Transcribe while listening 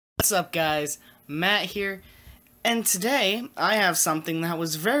What's up, guys? Matt here, and today I have something that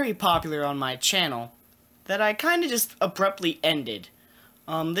was very popular on my channel that I kind of just abruptly ended.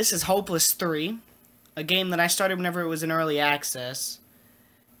 This is Hopeless 3, a game that I started whenever it was in early access,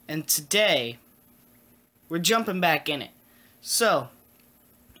 and today we're jumping back in it. So,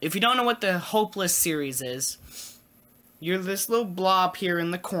 if you don't know what the Hopeless series is, you're this little blob here in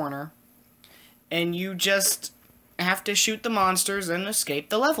the corner, and you just have to shoot the monsters and escape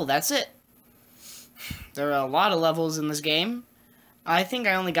the level. That's it. There are a lot of levels in this game. I think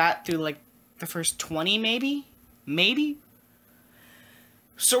I only got through like the first 20 maybe.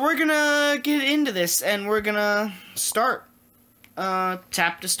 So we're gonna get into this and we're gonna start.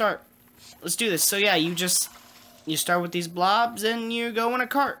 Tap to start. Let's do this. So yeah, you start with these blobs and you go in a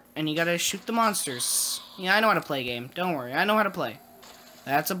cart and you gotta shoot the monsters. Yeah, I know how to play a game. Don't worry, I know how to play.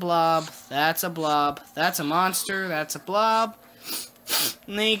 That's a blob, that's a blob, that's a monster, that's a blob.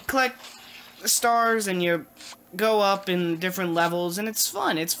 And then you collect the stars and you go up in different levels and it's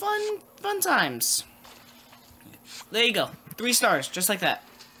fun. It's fun times. There you go. 3 stars, just like that.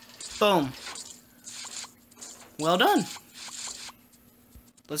 Boom. Well done.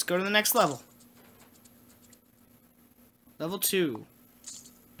 Let's go to the next level. Level 2.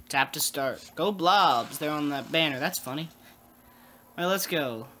 Tap to start. Go blobs. They're on that banner. That's funny. Alright, let's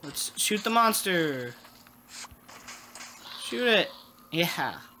go. Let's shoot the monster. Shoot it.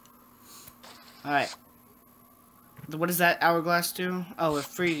 Yeah. Alright. What does that hourglass do? Oh, it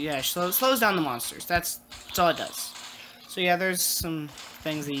slows down the monsters. That's all it does. So yeah, there's some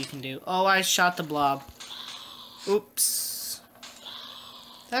things that you can do. Oh, I shot the blob. Oops.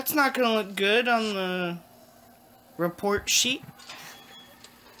 That's not gonna look good on the report sheet.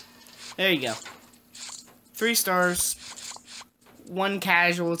 There you go. 3 stars. 1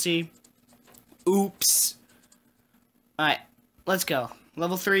 casualty. Oops. Alright, let's go.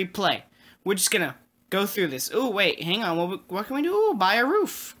 Level 3, play. We're just gonna go through this. Ooh, wait, hang on. What can we do? Ooh, buy a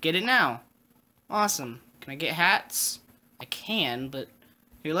roof. Get it now. Awesome. Can I get hats? I can, but...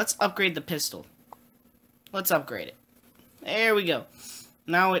 Here, let's upgrade the pistol. Let's upgrade it. There we go.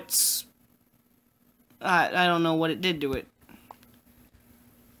 Now it's... I don't know what it did to it.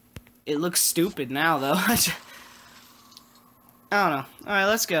 It looks stupid now, though. I don't know. Alright,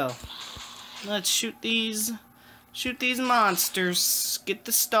 let's go. Let's shoot these monsters. Get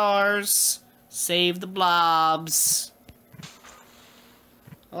the stars. Save the blobs.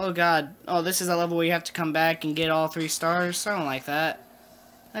 Oh god. Oh, this is a level where you have to come back and get all 3 stars? I don't like that.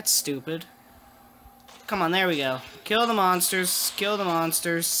 That's stupid. Come on, there we go. Kill the monsters. Kill the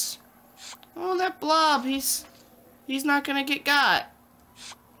monsters. Oh, that blob. He's not gonna get got.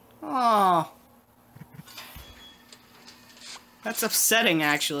 Oh. That's upsetting,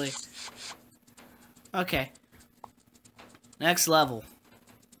 actually. Okay. Next level.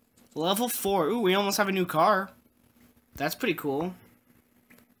 Level 4. Ooh, we almost have a new car. That's pretty cool.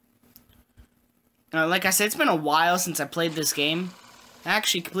 Like I said, it's been a while since I played this game. I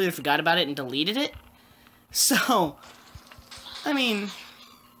actually completely forgot about it and deleted it. So, I mean,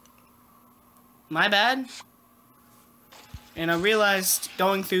 my bad. And I realized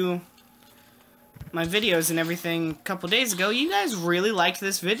going through my videos and everything a couple days ago, you guys really liked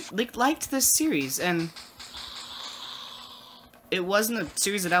this series, and it wasn't a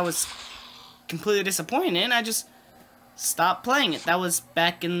series that I was completely disappointed in. I just stopped playing it. That was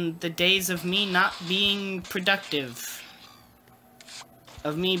back in the days of me not being productive,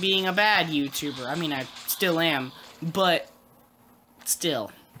 of me being a bad YouTuber. I mean, I still am, but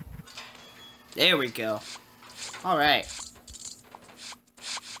still. There we go. Alright.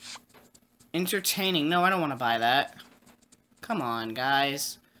 Entertaining. No, I don't want to buy that. Come on,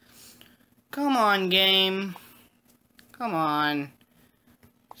 guys. Come on, game. Come on.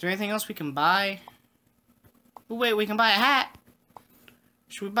 Is there anything else we can buy? Oh, wait, we can buy a hat.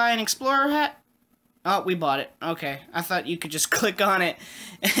 Should we buy an explorer hat? Oh, we bought it. Okay. I thought you could just click on it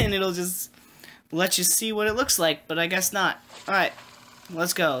and it'll just let you see what it looks like, but I guess not. Alright.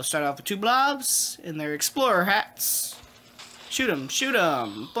 Let's go. Start off with 2 blobs in their explorer hats. Shoot them, shoot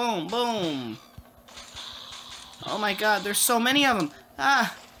them. Boom, boom. Oh my god, there's so many of them.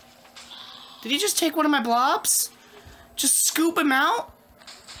 Ah. Did he just take one of my blobs? Just scoop him out?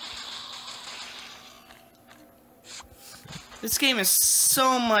 This game is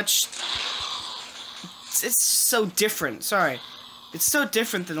so much... It's so different. Sorry. It's so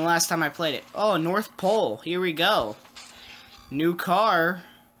different than the last time I played it. Oh, North Pole. Here we go. New car.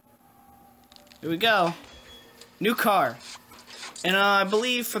 Here we go. New car. And I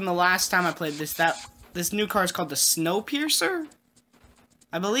believe from the last time I played this, this new car is called the Snowpiercer?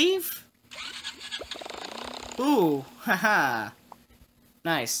 I believe? Ooh, haha.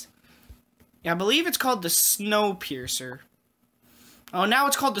 Nice. Yeah, I believe it's called the Snow Piercer. Oh, now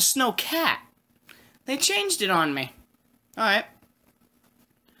it's called the Snow Cat. They changed it on me. Alright.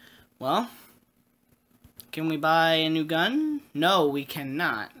 Well, can we buy a new gun? No, we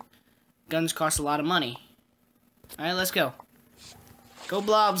cannot. Guns cost a lot of money. Alright, let's go. Go,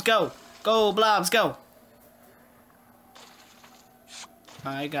 Blobs, go! Go, Blobs, go!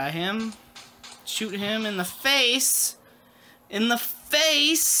 I got him. Shoot him in the face! In the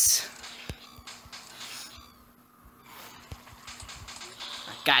face!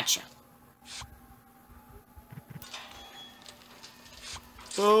 Gotcha.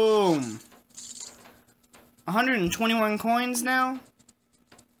 Boom. 121 coins now.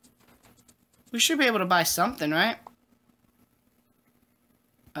 We should be able to buy something, right?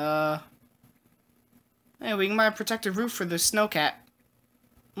 Hey, we can buy a protective roof for the snowcat.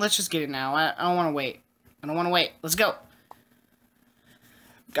 Let's just get it now. I don't want to wait. I don't want to wait. Let's go.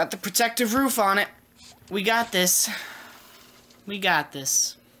 Got the protective roof on it. We got this. We got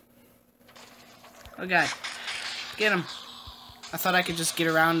this. Oh god. Get him. I thought I could just get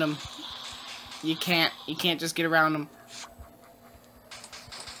around him. You can't. You can't just get around him.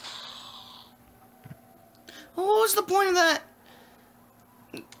 Well, what was the point of that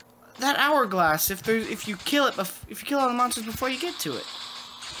hourglass if you kill all the monsters before you get to it?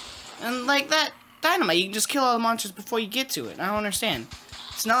 And like that dynamite, you can just kill all the monsters before you get to it. I don't understand.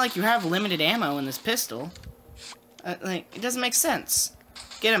 It's not like you have limited ammo in this pistol. Like, it doesn't make sense.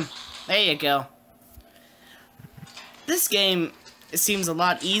 Get him. There you go. This game, it seems a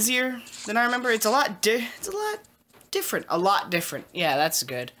lot easier than I remember. It's a lot different. A lot different. Yeah, that's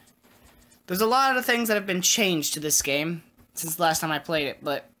good. There's a lot of things that have been changed to this game since the last time I played it,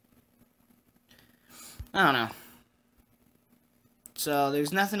 but I don't know. So,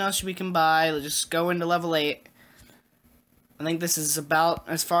 there's nothing else we can buy. Let's just go into level 8. I think this is about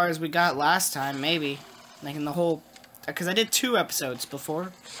as far as we got last time, maybe. Like in the whole... Because I did 2 episodes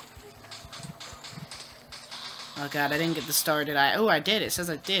before. Oh god, I didn't get the star, did I? Oh, I did. It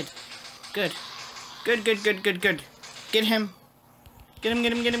says I did. Good. Good, good, good, good, good. Get him. Get him,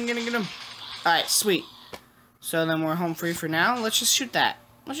 get him, get him, get him, get him. Alright, sweet. So then we're home free for now. Let's just shoot that.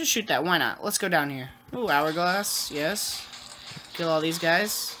 Let's just shoot that. Why not? Let's go down here. Ooh, hourglass. Yes. Kill all these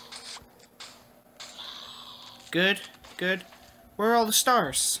guys. Good, good. Where are all the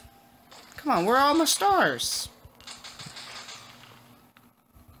stars? Come on, where are all my stars?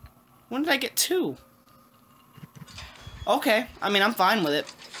 When did I get 2? Okay, I mean, I'm fine with it.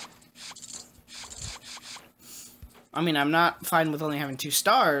 I mean, I'm not fine with only having 2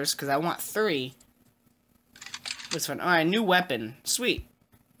 stars, because I want 3. That's fine. Alright, new weapon. Sweet.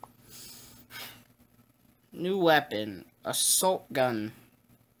 New weapon. Assault gun.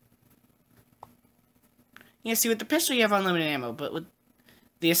 Yeah, see, with the pistol you have unlimited ammo, but with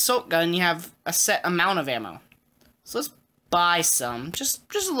the assault gun you have a set amount of ammo. So let's buy some. Just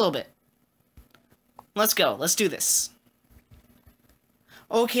a little bit. Let's go. Let's do this.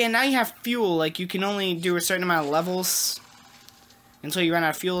 Okay, and now you have fuel. Like, you can only do a certain amount of levels until you run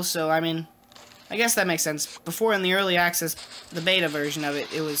out of fuel, so, I mean, I guess that makes sense. Before, in the early access, the beta version of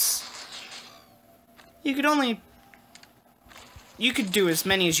it, it was... You could do as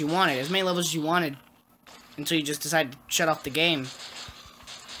many as you wanted, as many levels as you wanted, until you just decided to shut off the game.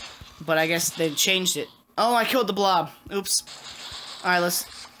 But I guess they changed it. Oh, I killed the blob. Oops. Alright,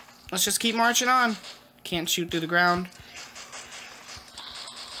 let's just keep marching on. Can't shoot through the ground.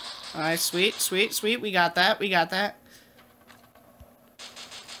 Alright, sweet, sweet, sweet. We got that. We got that.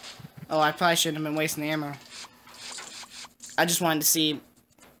 Oh, I probably shouldn't have been wasting the ammo. I just wanted to see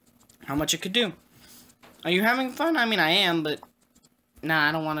how much it could do. Are you having fun? I mean, I am, but... Nah,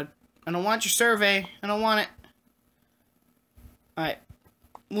 I don't want to... I don't want your survey. I don't want it. Alright.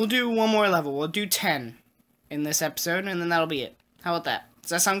 We'll do one more level. We'll do 10 in this episode, and then that'll be it. How about that?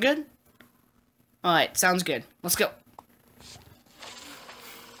 Does that sound good? Alright, sounds good. Let's go.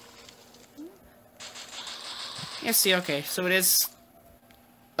 Yeah, see, okay. So it is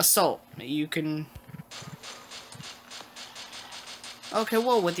assault. You can... Okay,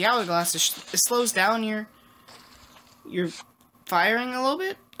 whoa, with the hourglass, it slows down your firing a little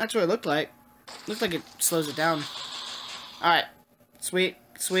bit? That's what it looked like. Looked like it slows it down. Alright. Sweet,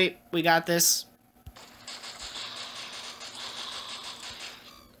 sweet. We got this.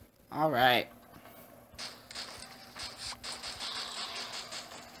 Alright.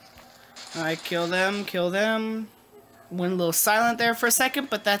 Alright, kill them, kill them. Went a little silent there for a second,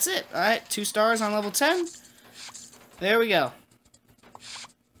 but that's it. Alright, 2 stars on level 10. There we go.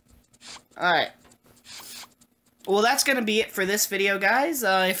 Alright. Well, that's going to be it for this video, guys.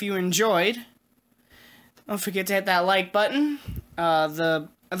 If you enjoyed, don't forget to hit that like button. the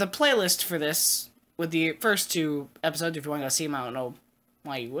playlist for this with the first 2 episodes. If you want to go see them, I don't know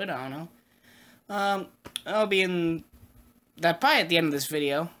why you would. I don't know. I'll be in that probably at the end of this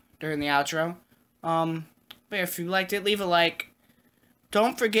video during the outro. But if you liked it, leave a like.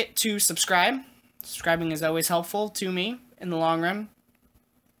 Don't forget to subscribe. Subscribing is always helpful to me in the long run.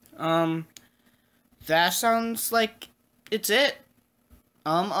 That sounds like it's it.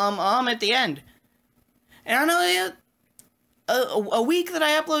 At the end. And I know a week that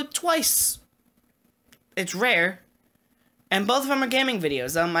I upload twice. It's rare. And both of them are gaming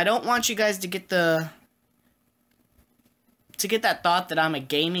videos. I don't want you guys to get that thought that I'm a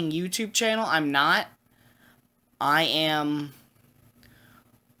gaming YouTube channel. I'm not. I am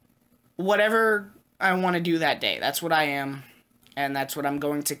whatever I want to do that day. That's what I am. And that's what I'm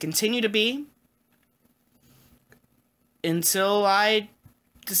going to continue to be until I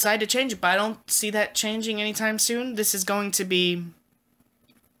decide to change it. But I don't see that changing anytime soon. This is going to be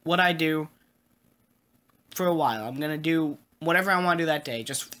what I do for a while. I'm going to do whatever I want to do that day.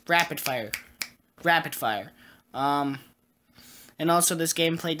 Just rapid fire. Rapid fire. And also this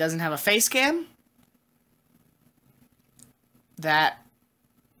gameplay doesn't have a face cam. That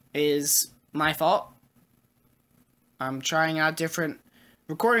is my fault. I'm trying out different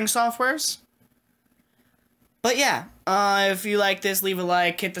recording softwares. But yeah, if you like this, leave a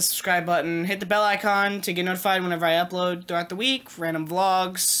like, hit the subscribe button, hit the bell icon to get notified whenever I upload throughout the week, random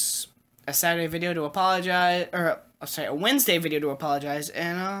vlogs, a Saturday video to apologize, or, a Wednesday video to apologize,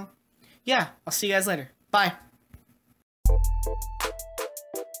 and, yeah, I'll see you guys later. Bye.